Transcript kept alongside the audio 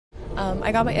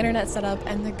I got my internet set up,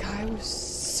 and the guy was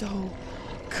so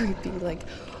creepy, like,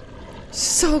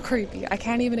 so creepy. I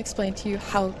can't even explain to you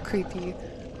how creepy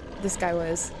this guy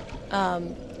was.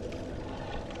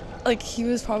 Like, he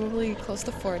was probably close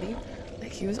to 40.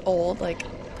 Like, he was old, like,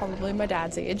 probably my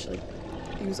dad's age. Like,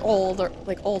 he was old, or,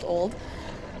 like, old.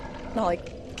 Not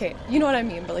like, okay, you know what I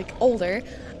mean, but, like, older.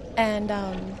 And,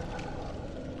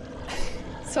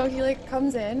 so he, like,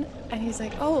 comes in, and he's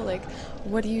like, oh, like,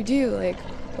 what do you do? Like,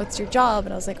 what's your job?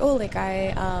 And I was like, oh, like,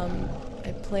 I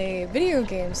play video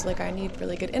games, like, I need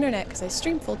really good internet because I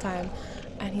stream full-time.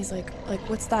 And he's like,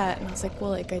 what's that? And I was like, well,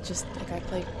 like, I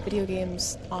play video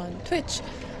games on Twitch.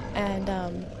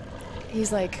 And,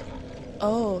 he's like,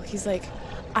 oh, he's like,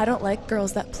 I don't like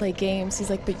girls that play games. He's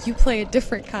like, but you play a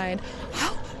different kind.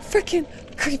 How freaking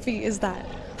creepy is that?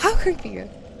 How creepy?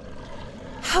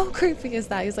 How creepy is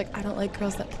that? He's like, I don't like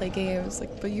girls that play games,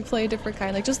 like, but you play a different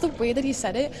kind. Like, just the way that he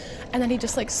said it, and then he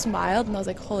just, like, smiled, and I was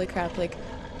like, holy crap, like,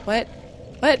 what?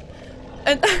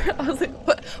 And I was like,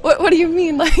 what do you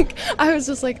mean? Like, I was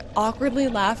just, like, awkwardly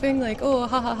laughing, like, oh,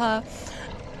 ha ha ha.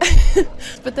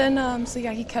 But then, so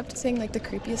yeah, he kept saying, like, the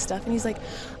creepiest stuff, and he's like,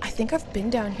 I think I've been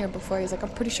down here before. He's like, I'm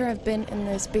pretty sure I've been in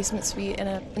this basement suite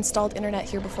and installed internet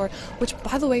here before, which,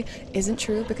 by the way, isn't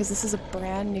true, because this is a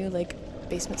brand new, like,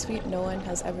 basement suite. No one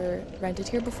has ever rented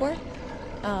here before.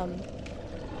 I'm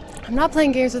not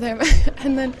playing games with him.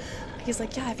 And then he's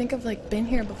like, yeah, I think I've, like, been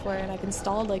here before, and I've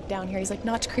installed, like, down here. He's like,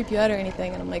 not to creep you out or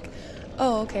anything. And I'm like,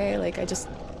 oh, okay. Like, I just,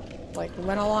 like,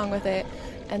 went along with it.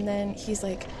 And then he's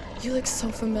like, you look so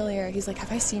familiar. He's like,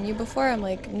 have I seen you before? I'm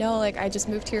like, no, like, I just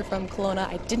moved here from Kelowna.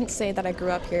 I didn't say that I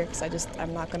grew up here because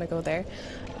I'm not gonna go there.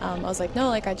 I was like, no,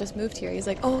 like, I just moved here. He's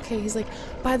like, oh, okay. He's like,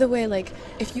 by the way, like,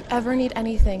 if you ever need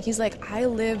anything, he's like, I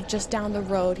live just down the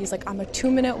road. He's like, I'm a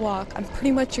 2-minute walk. I'm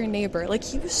pretty much your neighbor. Like,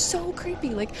 he was so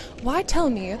creepy. Like, why tell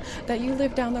me that you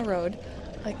live down the road?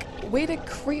 Like, way to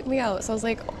creep me out. So I was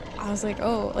like,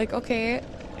 oh, like, okay.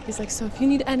 He's like, so if you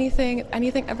need anything, if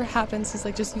anything ever happens, he's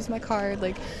like, just use my card.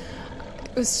 Like,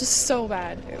 it was just so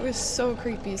bad. It was so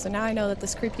creepy. So now I know that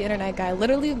this creepy internet guy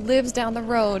literally lives down the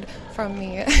road from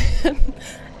me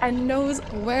and knows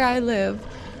where I live.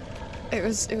 It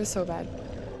was so bad.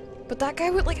 But that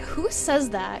guy would, like, who says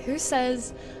that? Who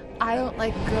says, I don't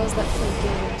like girls that play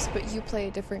games, but you play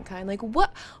a different kind? Like,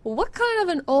 what kind of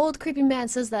an old creepy man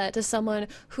says that to someone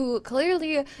who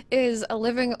clearly is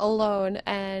living alone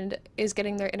and is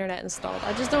getting their internet installed?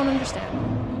 I just don't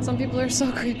understand. Some people are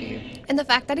so creepy. And the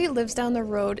fact that he lives down the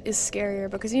road is scarier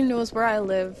because he knows where I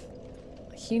live.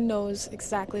 He knows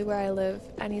exactly where I live.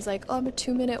 And he's like, oh, I'm a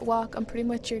 2-minute walk. I'm pretty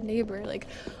much your neighbor. Like,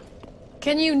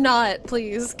 can you not,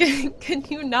 please? Can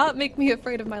you not make me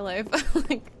afraid of my life?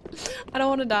 Like, I don't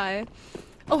want to die.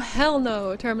 Oh, hell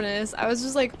no, Terminus. I was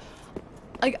just like,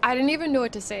 I didn't even know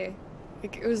what to say.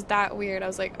 Like, it was that weird. I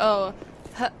was like, oh,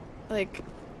 like,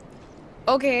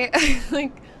 okay.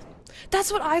 Like,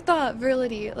 that's what I thought,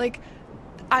 virility. Like,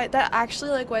 that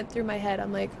actually, like, went through my head.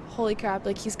 I'm like, holy crap,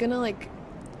 like, he's gonna, like,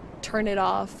 turn it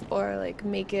off or, like,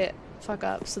 make it fuck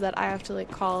up so that I have to, like,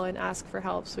 call and ask for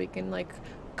help so he can, like,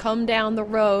 come down the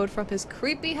road from his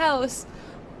creepy house.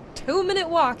 2-minute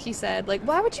walk, he said. Like,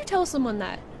 why would you tell someone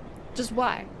that? Just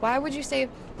why? Why would you say,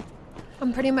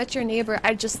 I'm pretty much your neighbor,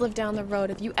 I just live down the road,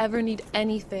 if you ever need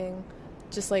anything,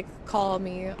 just, like, call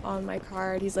me on my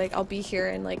card. He's like, I'll be here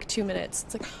in, like, 2 minutes.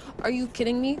 It's like, are you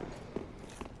kidding me?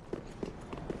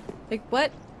 Like,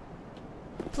 what?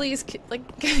 Please, like,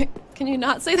 can you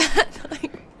not say that?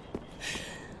 Like,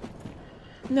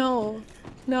 no,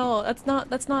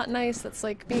 that's not nice. That's,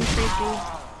 like, being creepy.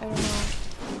 I don't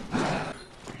know.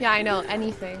 Yeah, I know,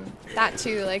 anything. That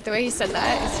too, like, the way he said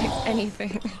that is like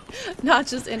anything. Not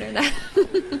just internet.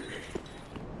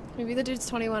 Maybe the dude's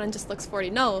 21 and just looks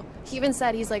 40. No, he even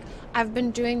said, he's like, I've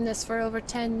been doing this for over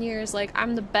 10 years, like,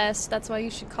 I'm the best, that's why you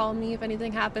should call me if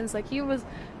anything happens. Like, he was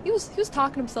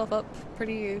talking himself up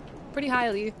pretty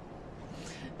highly.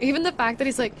 Even the fact that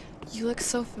he's like, you look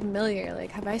so familiar,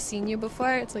 like, have I seen you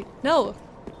before? It's like, no.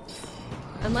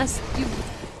 Unless you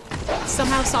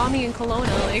somehow saw me in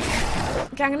Kelowna, like.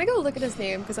 Okay, I'm gonna go look at his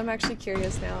name, because I'm actually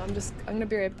curious now. I'm gonna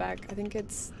be right back. I think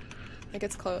it's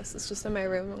close. It's just in my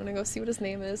room. I'm gonna go see what his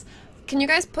name is. Can you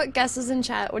guys put guesses in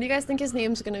chat? What do you guys think his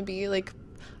name's gonna be? Like,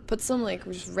 put some, like,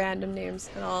 just random names,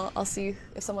 and I'll see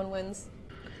if someone wins.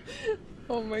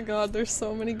 Oh my god, there's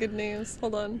so many good names.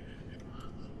 Hold on.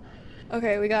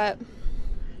 Okay, we got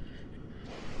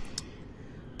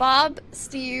Bob,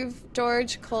 Steve,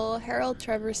 George, Cole, Harold,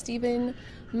 Trevor, Steven,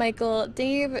 Michael,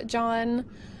 Dave, John,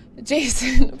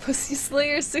 Jason, Pussy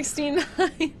Slayer 69.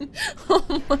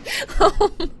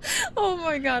 Oh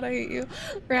my god, I hate you.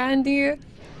 Randy,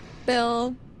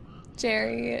 Bill,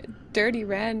 Jerry, Dirty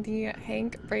Randy,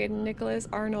 Hank, Braden, Nicholas,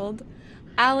 Arnold,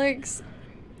 Alex,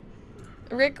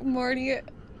 Rick, Morty.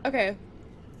 Okay.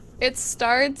 It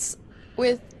starts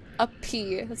with a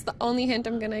P. That's the only hint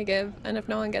I'm gonna give, and if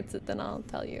no one gets it, then I'll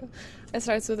tell you. It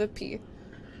starts with a P.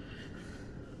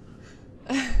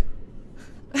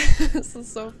 This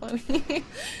is so funny.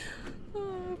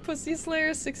 Oh, Pussy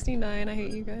Slayer 69. I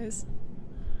hate you guys.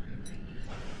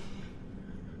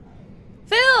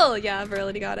 Phil! Yeah,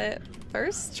 Virility got it.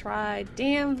 First try.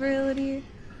 Damn, Virility.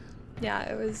 Yeah,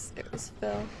 it was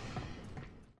Phil.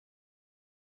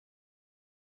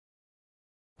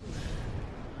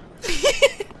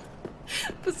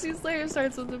 Pussy Slayer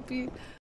starts with a P.